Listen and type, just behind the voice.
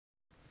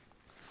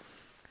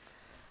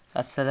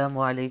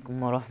Assalamu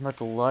alaikum wa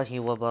rahmatullahi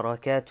wa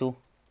barakatuh.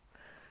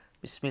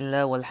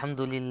 Bismillah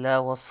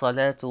walhamdulillah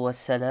wassalatu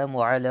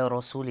wassalamu ala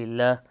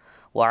rasulillah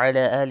wa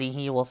ala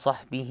alihi wa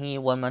sahbihi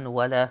wa man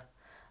wala.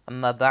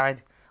 Amma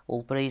ba'd.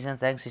 All praise and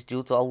thanks is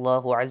due to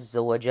Allah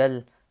Azza wa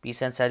Jal.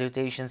 Peace and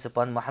salutations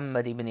upon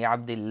Muhammad ibn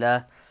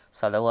Abdullah.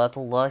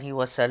 Salawatullahi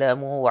wa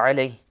salamuhu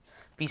alayhi.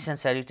 Peace and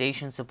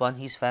salutations upon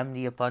his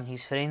family, upon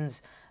his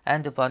friends,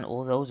 and upon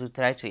all those who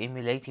try to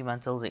emulate him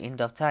until the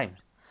end of time.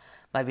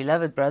 My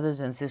beloved brothers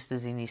and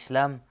sisters in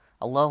Islam,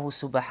 Allah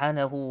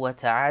subhanahu wa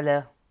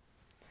ta'ala,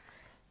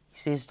 He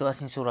says to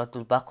us in Surah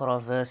Al-Baqarah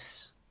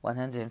verse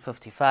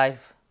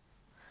 155,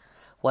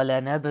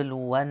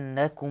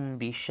 وَلَنَبْلُوَنَّكُمْ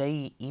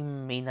بِشَيْءٍ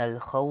مِّنَ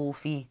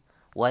الْخَوْفِ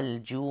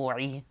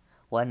وَالْجُوعِ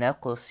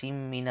وَنَقْصٍ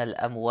مِّنَ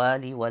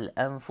الْأَمْوَالِ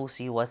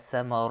وَالْأَنفُسِ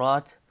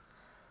وَالثَّمَرَاتِ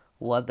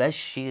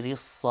وَبَشِّرِ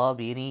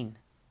الصَّابِرِينَ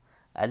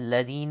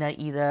الَّذِينَ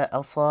إِذَا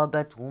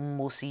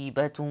أَصَابَتْهُم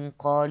مُّصِيبَةٌ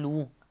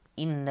قَالُوا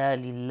إِنَّا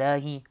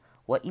لِلَّهِ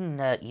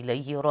وَإِنَّا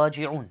إِلَيْهِ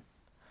رَاجِعُونَ.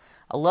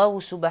 Allah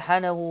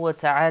subhanahu wa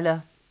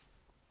ta'ala,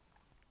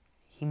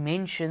 He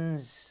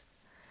mentions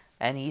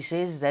and He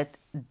says that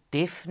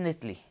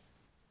definitely,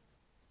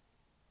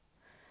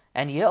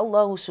 and here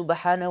Allah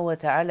subhanahu wa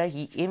ta'ala,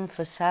 He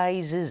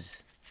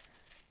emphasizes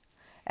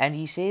and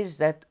He says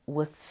that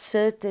with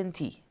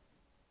certainty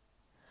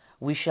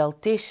we shall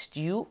test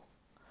you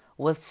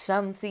with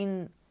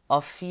something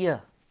of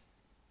fear.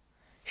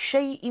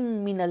 شَيْءٍ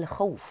مِّنَ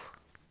الْخَوْفِ.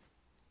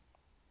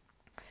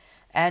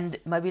 And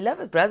my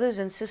beloved brothers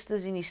and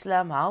sisters in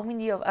Islam, how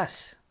many of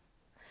us,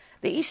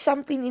 there is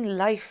something in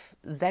life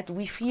that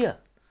we fear.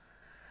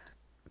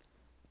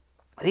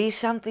 There is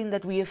something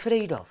that we are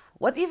afraid of,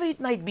 whatever it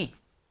might be.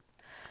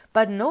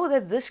 But know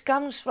that this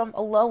comes from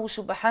Allah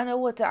subhanahu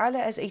wa ta'ala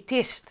as a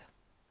test.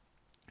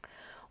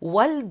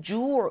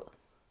 Wal-ju'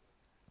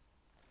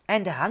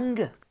 and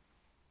hunger.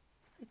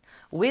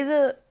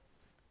 Whether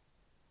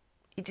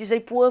it is a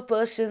poor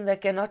person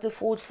that cannot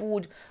afford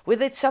food,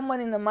 whether it's someone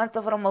in the month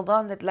of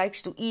Ramadan that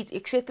likes to eat,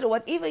 etc.,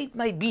 whatever it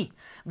might be.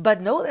 But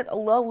know that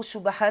Allah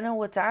subhanahu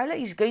wa ta'ala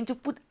is going to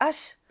put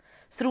us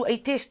through a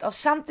test of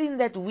something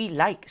that we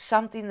like,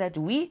 something that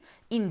we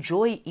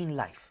enjoy in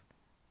life.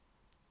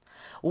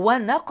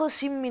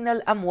 وَنَقْصٍ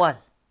مِّنَ الْأَمْوَالِ.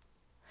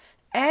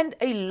 And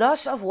a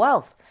loss of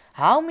wealth.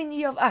 How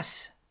many of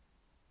us,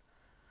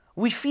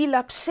 we feel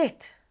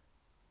upset,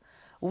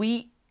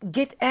 we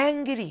get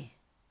angry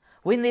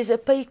when there's a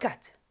pay cut,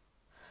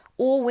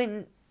 or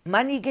when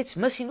money gets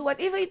missing,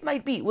 whatever it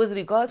might be with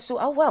regards to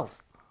our wealth.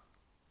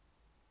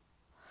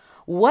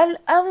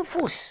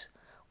 وَالْأَنفُسِ.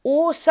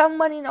 Or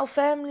someone in our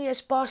family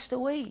has passed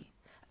away,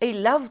 a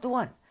loved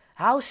one.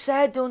 How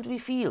sad don't we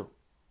feel?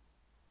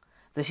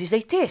 This is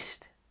a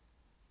test.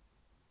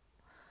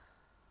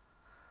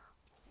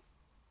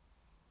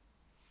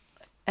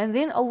 And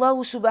then Allah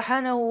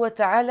subhanahu wa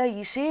ta'ala,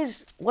 He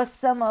says,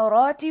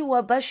 وَالثَّمَرَاتِ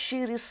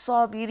وَبَشِّرِ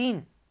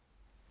الصَّابِرِينَ.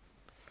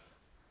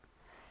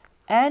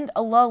 And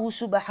Allah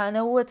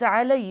subhanahu wa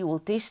ta'ala, He will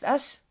test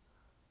us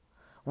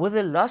with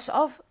the loss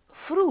of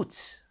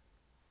fruits.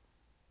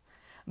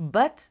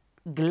 But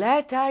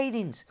glad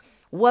tidings,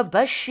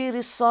 وَبَشِّرِ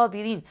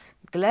الصَّابِرِينَ.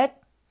 Glad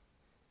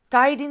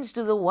tidings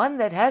to the one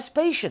that has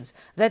patience,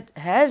 that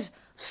has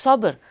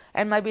sabr.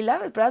 And my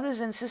beloved brothers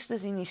and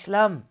sisters in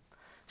Islam,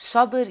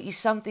 sabr is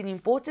something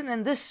important,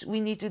 and this we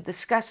need to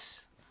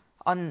discuss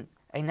on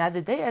another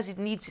day as it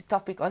needs a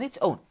topic on its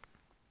own.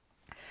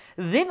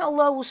 Then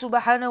Allah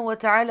subhanahu wa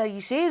ta'ala, He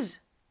says,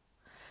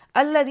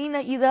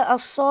 الَّذِينَ إِذَا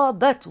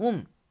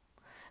أَصَابَتْهُمْ.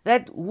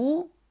 That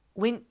who,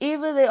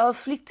 whenever they are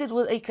afflicted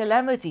with a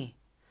calamity,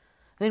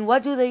 then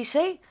what do they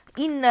say?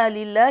 إِنَّا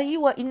لِلَّهِ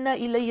وَإِنَّا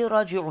إِلَيْهِ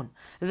رَاجِعُونَ.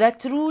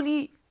 That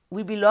truly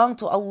we belong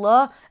to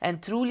Allah,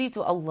 and truly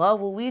to Allah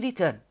will we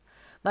return.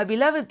 My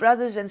beloved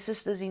brothers and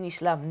sisters in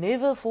Islam,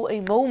 never for a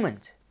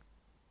moment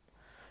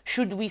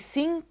should we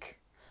think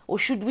or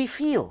should we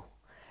feel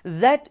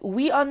that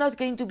we are not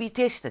going to be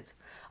tested.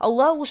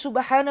 Allah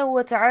subhanahu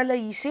wa ta'ala,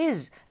 He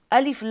says,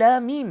 Alif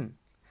Lam Mim,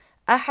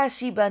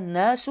 أَحَسِبَ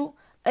النَّاسُ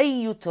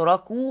أَن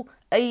يُتْرَكُوا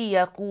أَن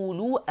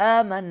يَقُولُوا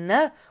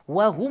آمَنَّا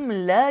وَهُمْ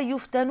لَا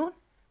يُفْتَنُونَ.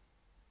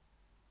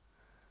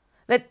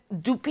 That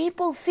do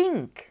people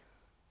think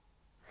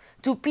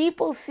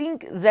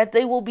that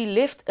they will be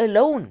left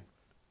alone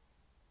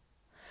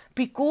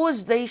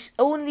because they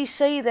only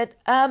say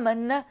that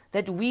آمَنَّا,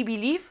 that we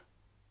believe,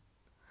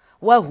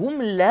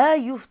 وَهُمْ لَا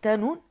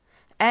يُفْتَنُونَ,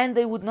 and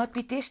they would not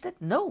be tested?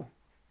 No.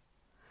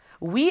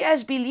 We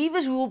as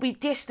believers, we will be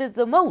tested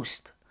the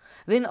most.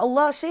 Then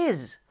Allah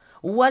says,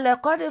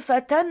 وَلَقَدْ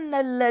فَتَنَّ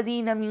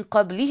الَّذِينَ مِنْ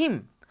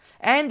قَبْلِهِمْ.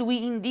 And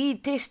we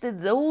indeed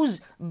tested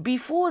those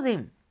before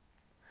them.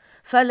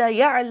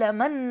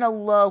 فَلَيَعْلَمَنَّ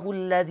اللَّهُ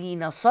الَّذِينَ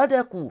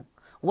صَدَقُوا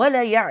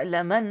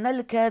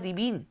وَلَيَعْلَمَنَّ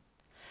الْكَاذِبِينَ.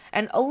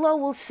 And Allah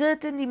will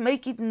certainly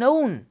make it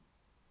known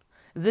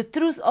the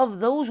truth of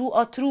those who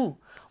are true,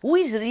 who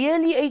is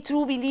really a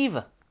true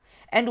believer,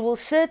 and will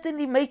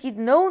certainly make it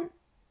known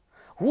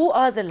who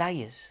are the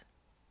liars.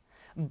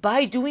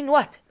 By doing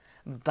what?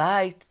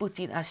 By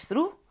putting us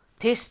through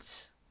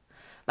tests.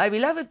 My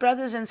beloved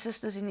brothers and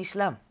sisters in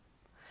Islam,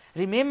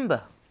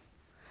 Remember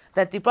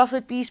that the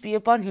Prophet, peace be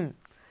upon him,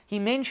 he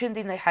mentioned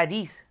in a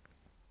hadith,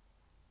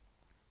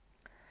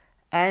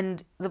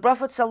 and the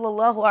Prophet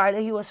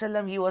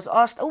ﷺ, he was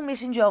asked, O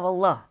Messenger of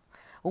Allah,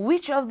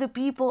 which of the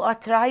people are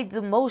tried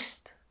the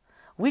most?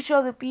 Which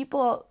of the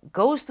people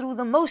goes through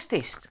the most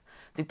tests?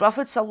 The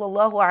Prophet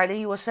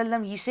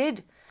ﷺ, he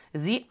said,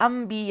 the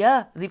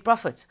Anbiya, the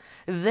prophets,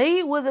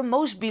 they were the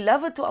most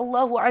beloved to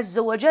Allah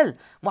Azza wa Jal.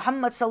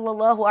 Muhammad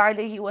sallallahu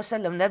alayhi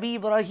wasallam, Nabi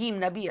Ibrahim,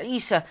 Nabi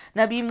Isa,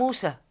 Nabi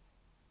Musa.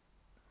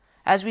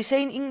 As we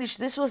say in English,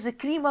 this was the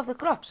cream of the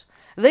crops.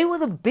 They were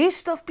the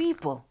best of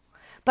people,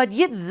 but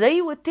yet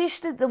they were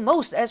tested the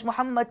most, as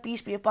Muhammad,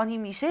 peace be upon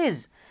him, he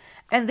says.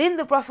 And then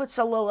the Prophet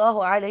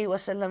sallallahu alaihi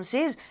wasallam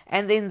says,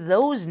 and then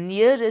those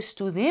nearest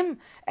to them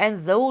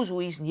and those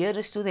who is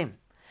nearest to them.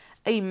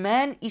 A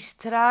man is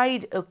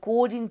tried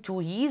according to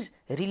his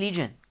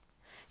religion.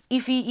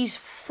 If he is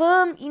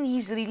firm in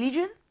his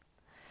religion,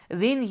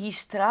 then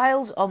his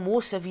trials are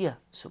more severe.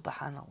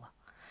 Subhanallah.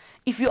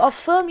 If you are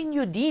firm in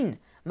your deen,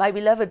 my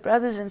beloved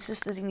brothers and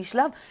sisters in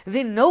Islam,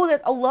 then know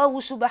that Allah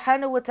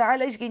subhanahu wa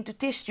ta'ala is going to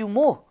test you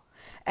more.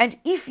 And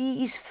if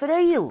he is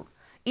frail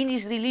in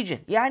his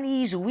religion, yani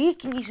he is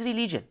weak in his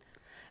religion,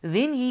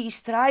 then he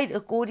is tried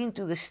according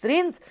to the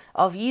strength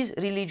of his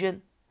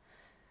religion.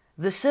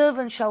 The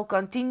servant shall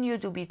continue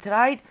to be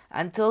tried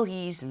until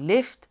he is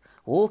left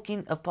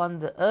walking upon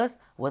the earth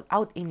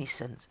without any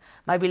sins.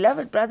 My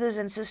beloved brothers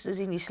and sisters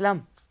in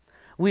Islam,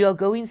 we are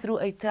going through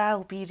a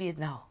trial period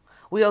now.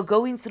 We are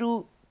going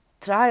through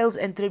trials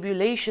and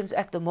tribulations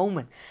at the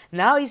moment.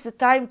 Now is the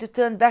time to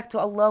turn back to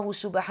Allah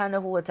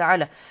subhanahu wa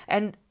ta'ala.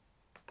 And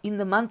in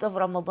the month of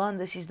Ramadan,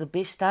 this is the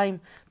best time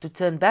to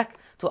turn back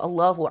to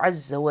Allah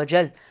Azza wa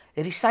Jal.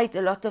 Recite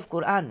a lot of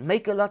Quran,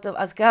 make a lot of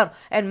adhkar,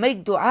 and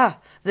make dua.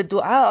 The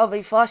dua of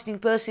a fasting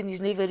person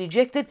is never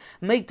rejected.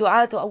 Make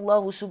dua to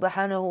Allah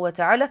subhanahu wa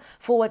ta'ala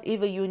for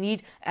whatever you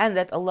need, and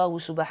that Allah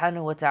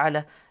subhanahu wa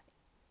ta'ala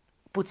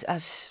puts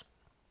us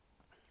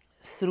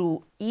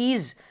through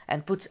ease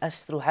and puts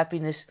us through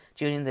happiness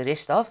during the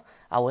rest of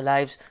our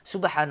lives.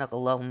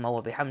 Subhanakallahumma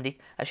wa bihamdik,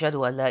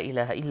 ashhadu an la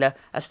ilaha illa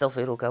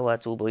astaghfiruka wa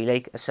atubu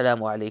ilayk.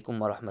 Assalamu alaikum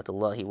wa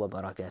rahmatullahi wa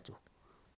barakatuh.